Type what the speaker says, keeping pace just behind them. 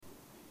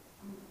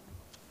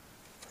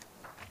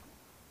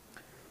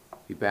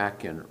Be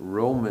back in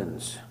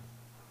Romans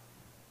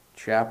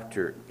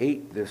chapter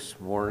 8 this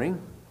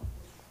morning.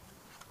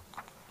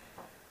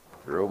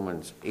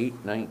 Romans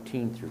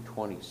 8:19 through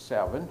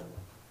 27.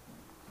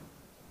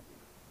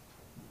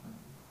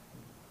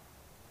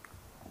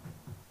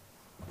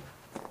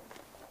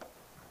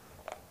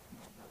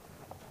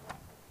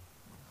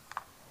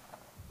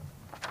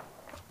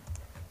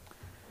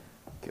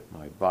 Get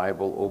my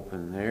Bible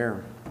open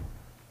there.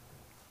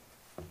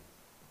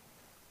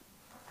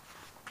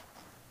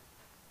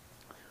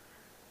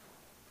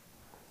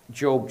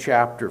 Job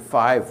chapter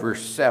 5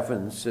 verse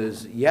 7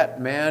 says, "Yet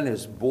man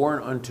is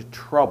born unto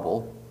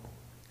trouble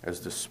as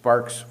the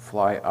sparks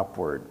fly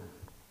upward."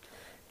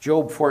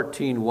 Job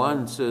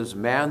 14:1 says,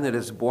 "Man that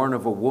is born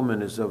of a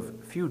woman is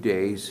of few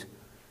days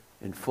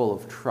and full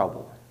of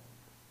trouble."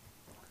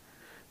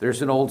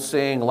 There's an old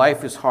saying,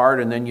 life is hard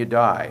and then you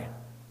die.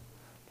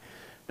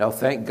 Now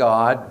thank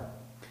God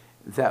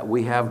that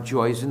we have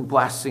joys and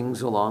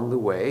blessings along the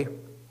way.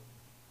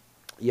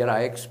 Yet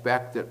I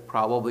expect that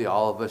probably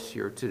all of us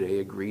here today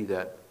agree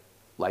that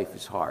life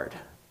is hard.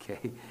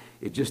 Okay?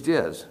 It just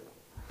is.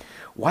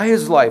 Why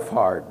is life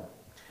hard?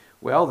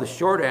 Well, the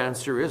short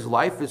answer is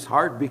life is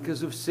hard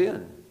because of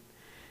sin.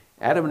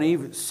 Adam and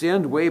Eve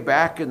sinned way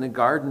back in the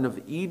Garden of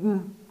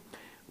Eden.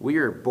 We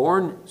are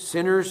born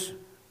sinners.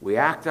 We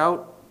act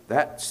out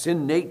that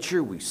sin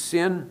nature. We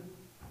sin.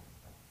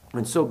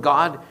 And so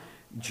God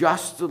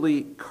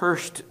justly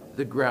cursed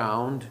the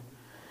ground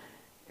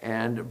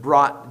and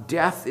brought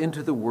death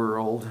into the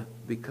world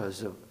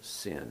because of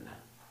sin.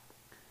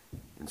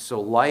 And so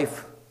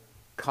life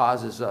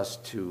causes us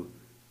to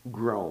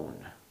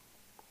groan.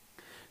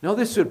 Now,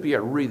 this would be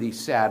a really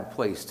sad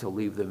place to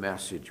leave the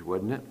message,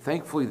 wouldn't it?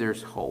 Thankfully,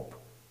 there's hope.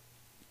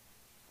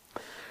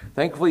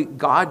 Thankfully,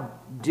 God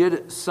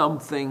did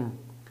something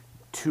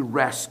to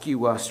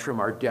rescue us from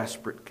our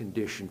desperate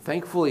condition.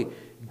 Thankfully,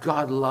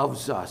 God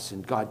loves us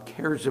and God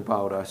cares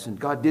about us, and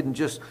God didn't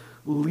just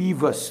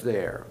leave us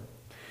there.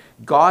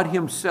 God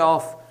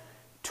himself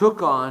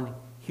took on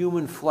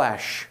human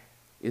flesh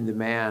in the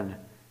man,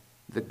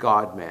 the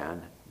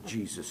God-man,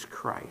 Jesus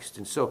Christ.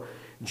 And so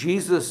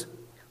Jesus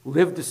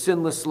lived a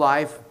sinless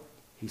life.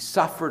 He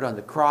suffered on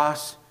the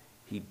cross.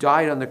 He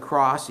died on the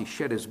cross. He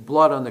shed his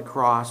blood on the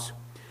cross.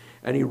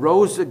 And he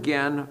rose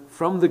again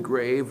from the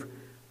grave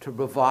to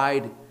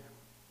provide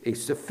a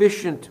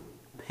sufficient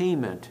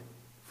payment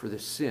for the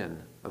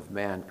sin of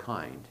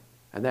mankind.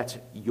 And that's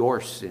your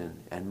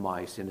sin and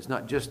my sin. It's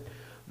not just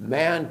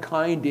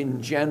mankind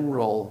in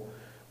general,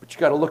 but you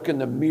got to look in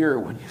the mirror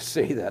when you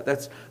say that.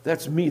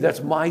 That's me.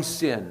 That's my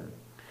sin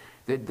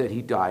that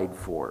he died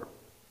for.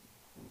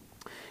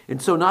 And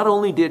so not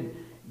only did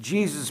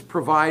Jesus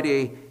provide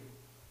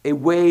a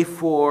way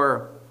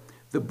for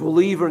the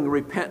believer and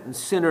repentant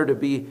sinner to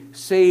be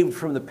saved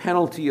from the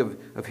penalty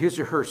of his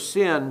or her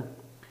sin,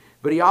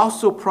 but he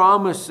also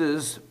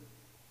promises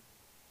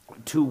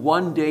to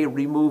one day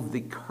remove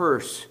the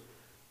curse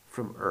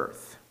from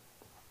earth.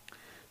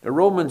 Now,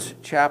 Romans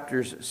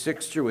chapters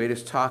 6 through 8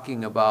 is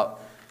talking about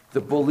the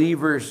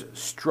believer's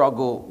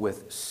struggle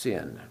with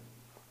sin.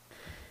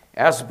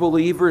 As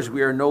believers,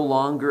 we are no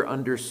longer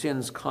under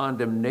sin's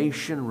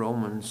condemnation.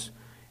 Romans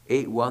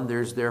 8:1,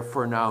 "There's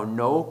therefore now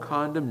no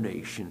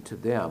condemnation to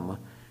them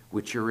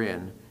which are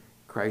in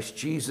Christ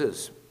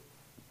Jesus."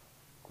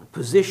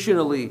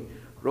 Positionally,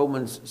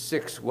 Romans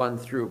 6:1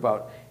 through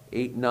about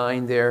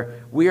 8:9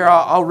 there, we are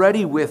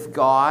already with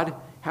God,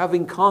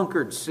 having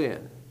conquered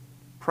sin.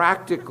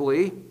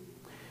 Practically,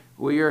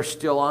 we are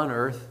still on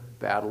earth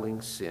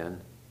battling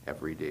sin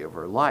every day of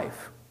our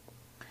life.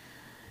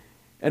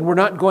 And we're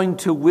not going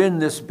to win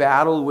this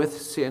battle with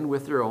sin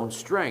with our own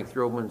strength.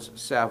 Romans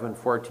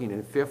 7:14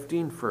 and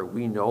 15, "For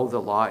we know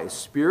the law is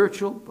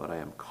spiritual, but I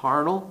am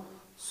carnal,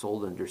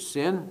 sold under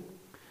sin.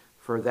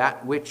 For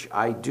that which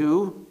I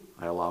do,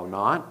 I allow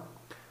not.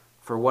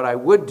 For what I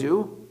would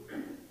do,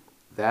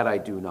 that I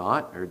do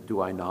not," or do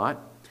I not.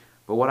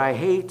 "But what I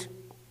hate,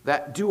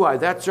 that do I."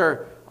 That's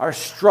our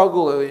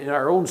struggle in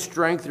our own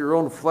strength, our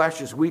own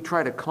flesh, as we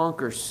try to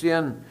conquer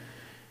sin,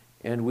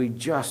 and we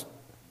just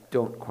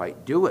don't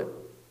quite do it.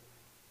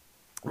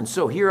 And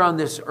so here on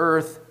this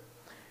earth,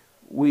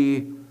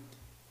 we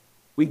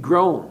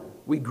groan.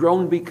 We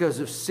groan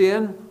because of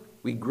sin.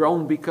 We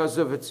groan because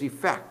of its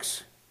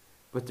effects.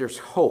 But there's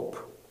hope.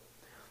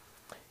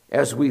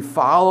 As we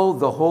follow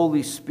the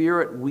Holy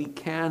Spirit, we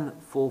can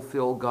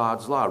fulfill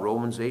God's law.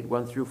 Romans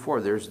 8:1 through 4,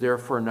 "There's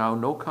therefore now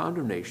no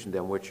condemnation to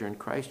them which are in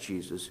Christ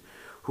Jesus,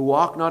 who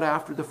walk not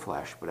after the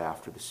flesh, but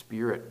after the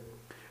Spirit.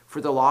 For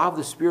the law of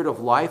the Spirit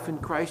of life in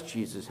Christ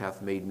Jesus hath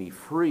made me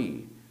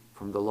free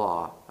from the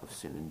law of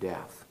sin and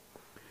death.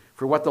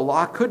 For what the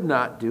law could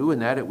not do, in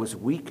that it was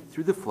weak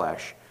through the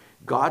flesh,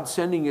 God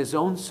sending his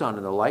own Son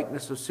in the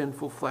likeness of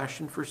sinful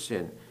flesh and for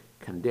sin,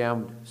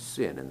 condemned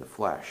sin in the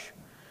flesh,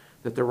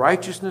 that the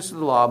righteousness of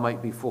the law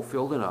might be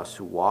fulfilled in us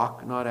who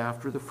walk not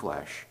after the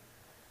flesh,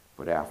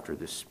 but after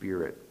the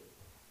Spirit."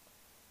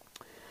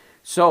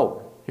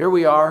 So, here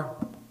we are.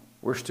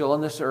 We're still on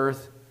this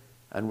earth,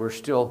 and we're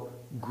still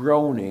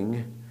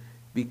groaning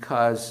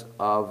because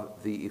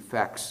of the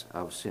effects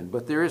of sin.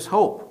 But there is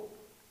hope.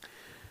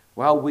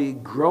 While we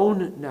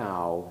groan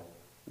now,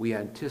 we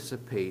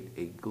anticipate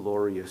a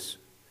glorious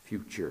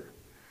future.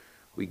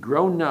 We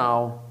groan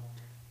now,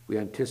 we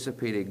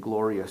anticipate a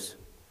glorious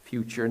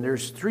future. And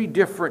there's three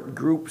different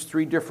groups,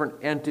 three different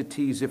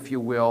entities, if you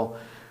will,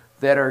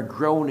 that are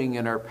groaning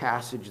in our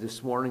passage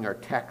this morning, our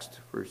text,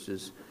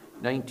 verses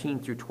 19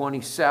 through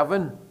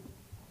 27.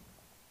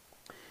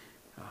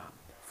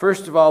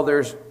 First of all,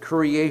 there's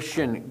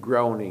creation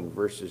groaning,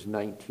 verses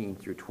 19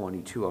 through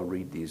 22. I'll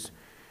read these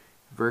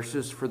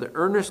verses. For the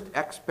earnest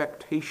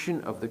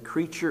expectation of the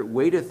creature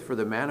waiteth for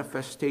the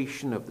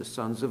manifestation of the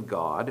sons of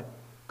God.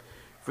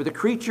 For the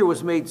creature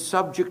was made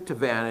subject to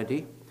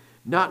vanity,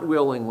 not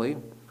willingly,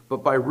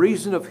 but by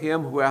reason of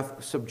him who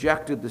hath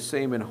subjected the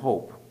same in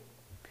hope.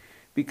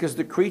 Because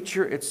the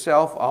creature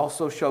itself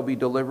also shall be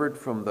delivered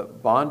from the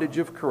bondage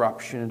of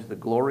corruption into the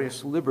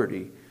glorious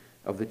liberty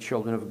of the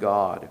children of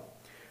God.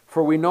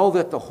 For we know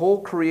that the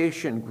whole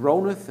creation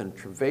groaneth and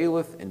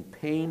travaileth in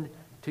pain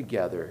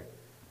together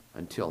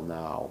until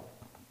now.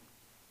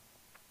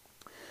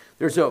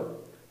 There's a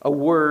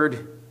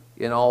word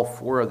in all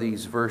four of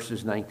these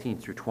verses, 19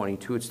 through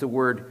 22. It's the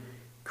word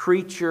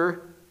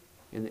creature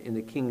in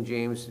the King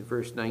James,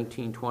 verse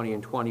 19, 20,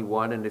 and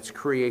 21, and it's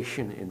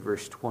creation in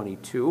verse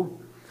 22.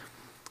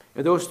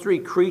 And those three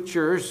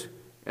creatures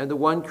and the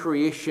one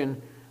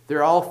creation,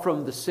 they're all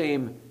from the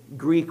same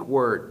Greek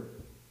word.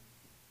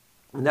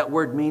 And that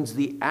word means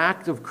the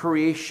act of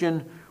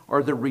creation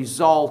or the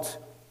result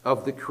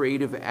of the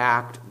creative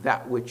act,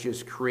 that which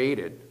is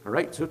created. All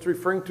right, so it's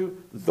referring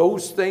to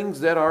those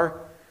things that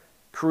are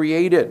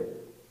created.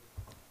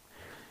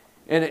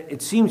 And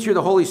it seems here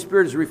the Holy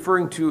Spirit is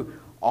referring to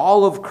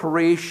all of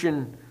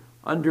creation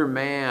under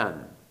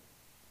man.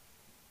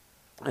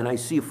 And I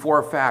see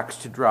four facts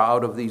to draw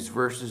out of these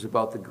verses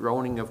about the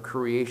groaning of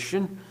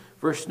creation.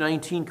 Verse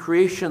 19,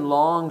 creation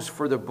longs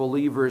for the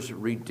believer's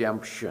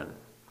redemption.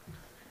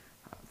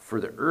 For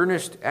the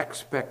earnest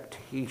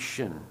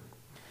expectation.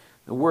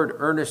 The word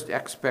earnest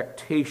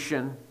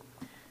expectation,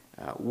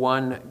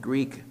 one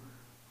Greek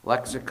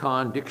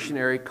lexicon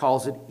dictionary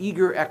calls it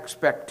eager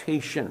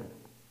expectation.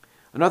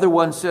 Another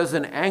one says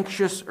an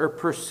anxious or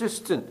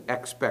persistent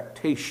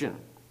expectation.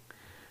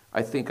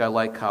 I think I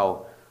like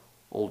how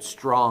Old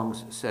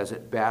Strong's says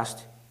it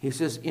best. He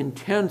says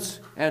intense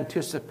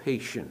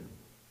anticipation.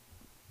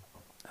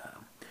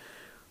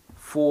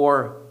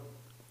 For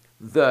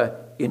the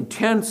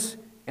intense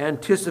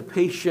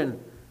anticipation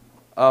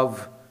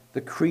of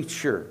the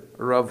creature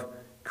or of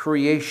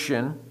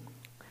creation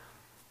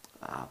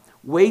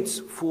waits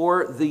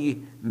for the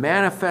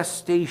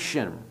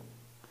manifestation.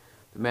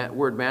 The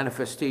word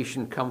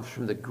manifestation comes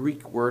from the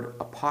Greek word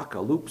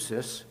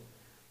apocalypsis.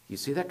 You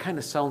see, that kind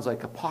of sounds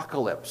like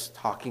apocalypse,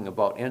 talking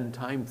about end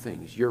time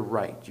things. You're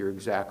right. You're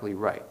exactly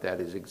right. That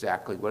is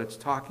exactly what it's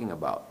talking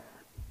about.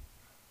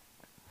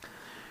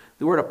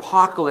 The word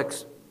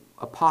apocalypse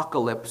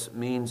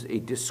means a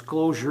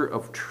disclosure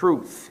of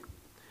truth.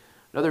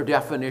 Another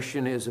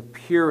definition is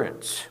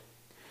appearance.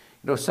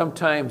 You know,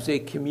 sometimes a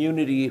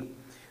community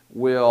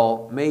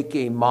will make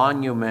a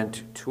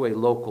monument to a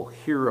local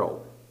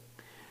hero.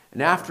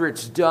 And after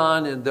it's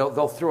done, and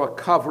they'll throw a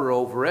cover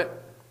over it.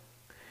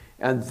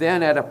 And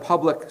then at a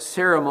public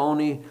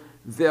ceremony,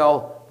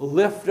 they'll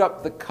lift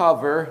up the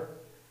cover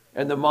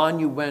and the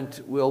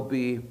monument will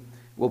be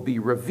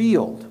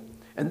revealed.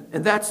 And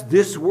that's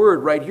this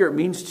word right here. It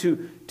means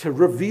to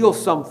reveal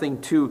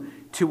something,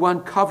 to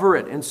uncover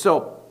it. And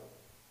so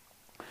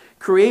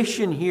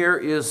creation here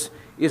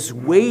is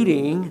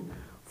waiting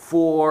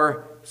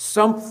for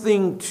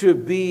something to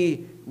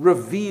be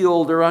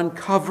revealed or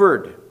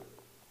uncovered.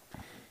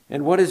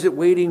 And what is it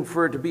waiting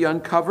for to be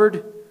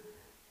uncovered?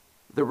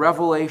 The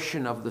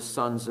revelation of the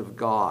sons of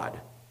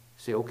God.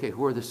 Say, okay,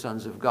 who are the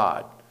sons of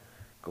God?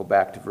 Go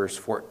back to verse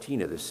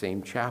 14 of the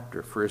same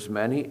chapter. For as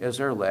many as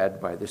are led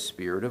by the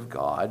Spirit of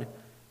God,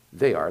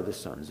 they are the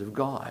sons of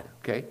God.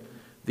 Okay?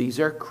 These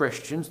are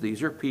Christians.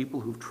 These are people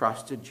who've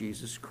trusted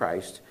Jesus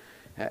Christ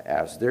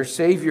as their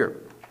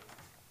Savior.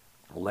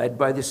 Led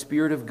by the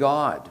Spirit of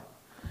God.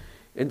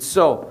 And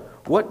so,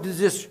 what does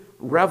this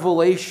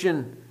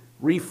revelation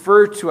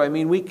refer to? I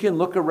mean, we can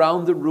look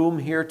around the room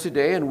here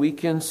today and we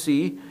can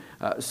see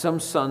some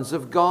sons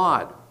of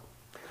God.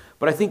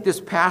 But I think this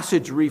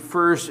passage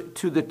refers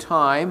to the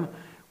time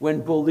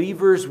when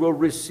believers will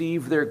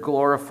receive their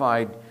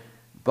glorified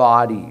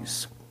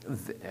bodies.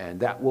 And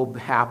that will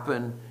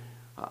happen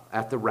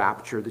at the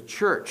rapture of the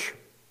church.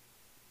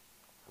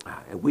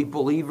 And we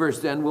believers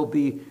then will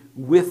be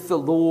with the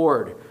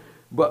Lord.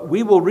 But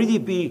we will really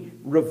be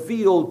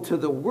revealed to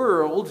the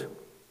world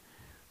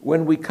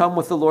when we come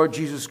with the Lord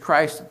Jesus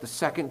Christ at the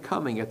second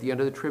coming, at the end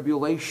of the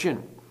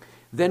tribulation.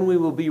 Then we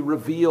will be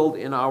revealed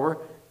in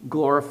our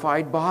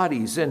glorified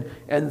bodies. And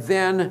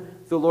then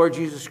the Lord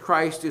Jesus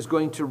Christ is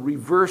going to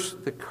reverse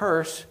the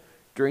curse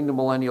during the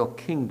millennial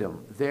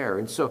kingdom there.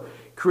 And so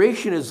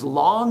creation is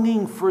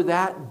longing for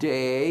that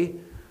day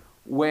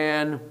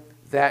when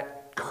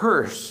that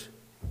curse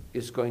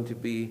is going to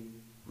be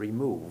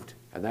removed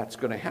And that's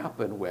going to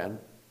happen when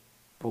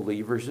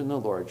believers in the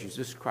Lord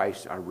Jesus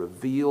Christ are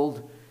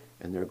revealed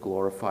in their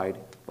glorified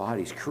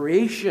bodies.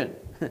 Creation,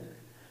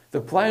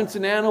 the plants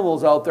and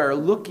animals out there are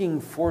looking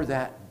for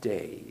that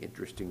day.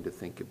 Interesting to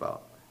think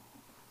about.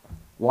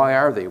 Why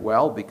are they?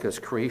 Well, because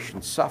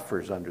creation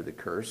suffers under the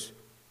curse.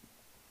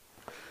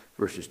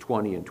 Verses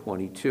 20 and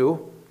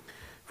 22.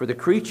 For the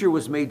creature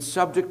was made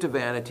subject to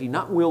vanity,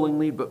 not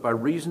willingly, but by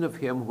reason of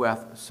him who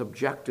hath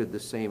subjected the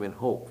same in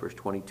hope. Verse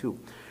 22.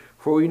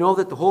 For we know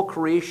that the whole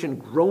creation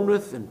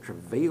groaneth and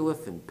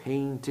travaileth in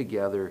pain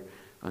together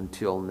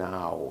until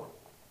now.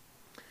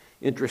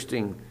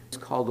 Interesting, it's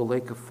called a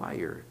lake of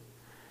fire.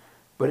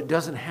 But it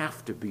doesn't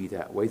have to be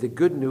that way. The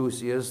good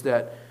news is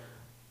that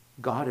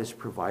God has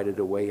provided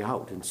a way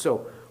out. And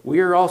so we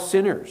are all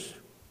sinners.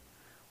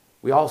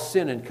 We all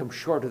sin and come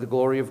short of the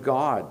glory of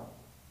God.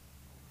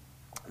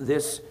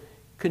 This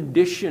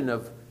condition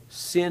of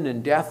sin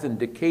and death and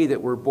decay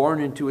that we're born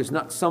into is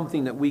not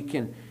something that we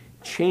can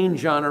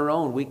change on our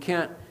own. We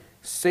can't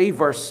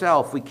save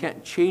ourselves. We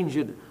can't change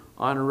it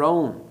on our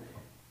own.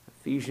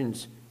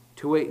 Ephesians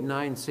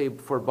 2:8-9 say,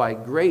 for by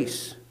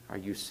grace are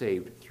you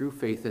saved through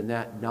faith, and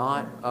that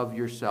not of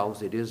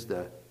yourselves. It is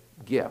the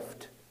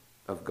gift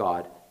of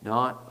God,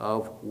 not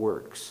of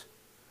works,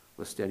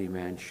 lest any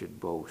man should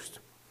boast.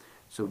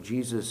 So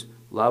Jesus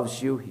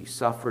loves you. He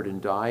suffered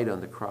and died on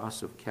the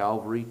cross of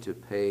Calvary to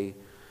pay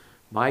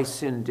my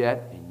sin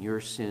debt and your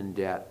sin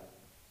debt.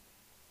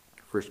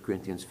 1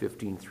 Corinthians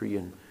 15:3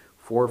 and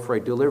 4, for I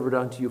delivered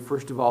unto you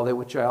first of all that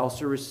which I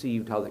also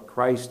received, how that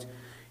Christ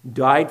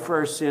died for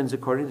our sins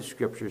according to the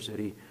Scriptures, that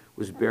he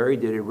was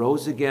buried, that he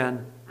rose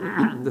again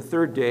the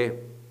third day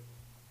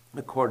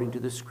according to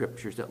the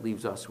Scriptures. That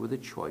leaves us with a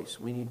choice.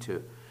 We need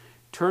to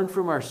turn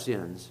from our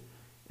sins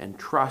and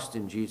trust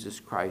in Jesus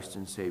Christ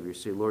and Savior.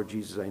 Say, Lord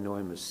Jesus, I know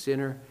I'm a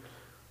sinner.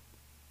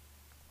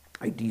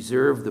 I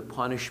deserve the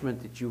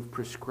punishment that you've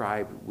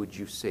prescribed. Would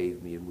you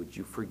save me and would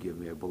you forgive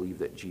me? I believe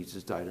that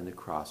Jesus died on the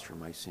cross for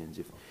my sins.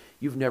 If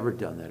you've never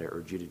done that, I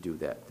urge you to do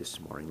that this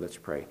morning. Let's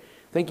pray.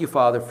 Thank you,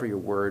 Father, for your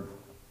word.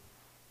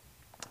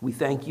 We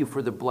thank you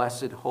for the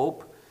blessed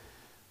hope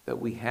that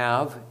we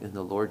have in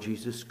the Lord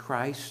Jesus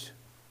Christ.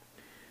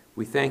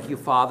 We thank you,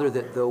 Father,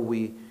 that though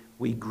we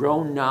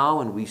groan now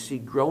and we see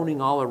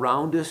groaning all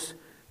around us,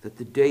 that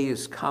the day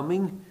is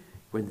coming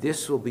when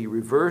this will be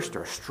reversed.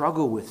 Our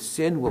struggle with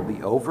sin will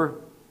be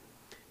over.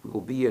 We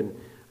will be in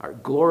our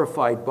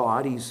glorified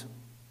bodies.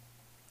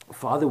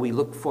 Father, we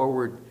look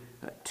forward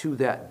to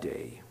that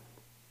day.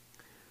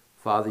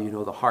 Father, you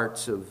know the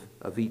hearts of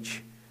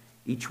each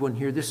one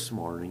here this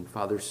morning.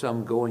 Father,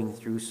 some going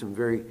through some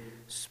very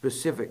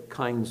specific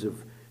kinds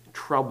of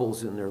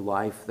troubles in their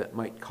life that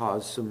might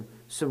cause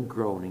some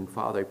groaning.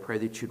 Father, I pray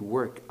that you'd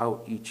work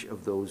out each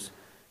of those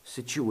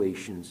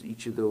situations,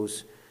 each of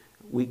those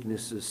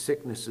weaknesses,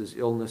 sicknesses,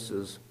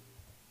 illnesses,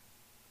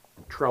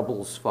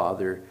 troubles,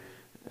 Father,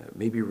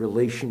 maybe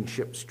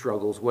relationship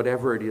struggles,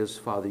 whatever it is,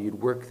 Father,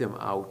 you'd work them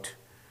out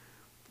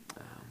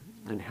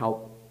and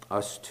help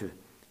us to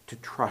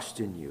trust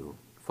in you.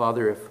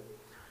 Father, if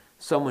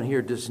someone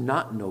here does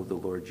not know the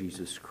Lord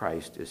Jesus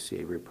Christ as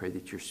Savior, I pray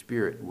that your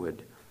Spirit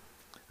would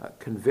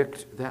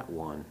convict that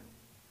one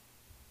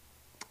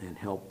and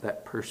help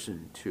that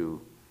person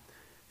to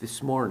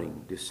this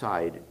morning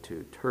decide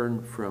to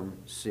turn from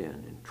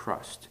sin and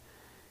trust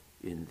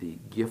in the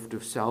gift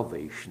of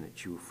salvation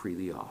that you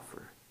freely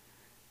offer.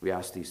 We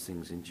ask these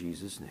things in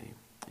Jesus' name.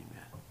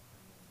 Amen.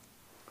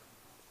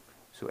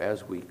 So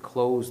as we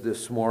close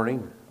this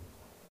morning,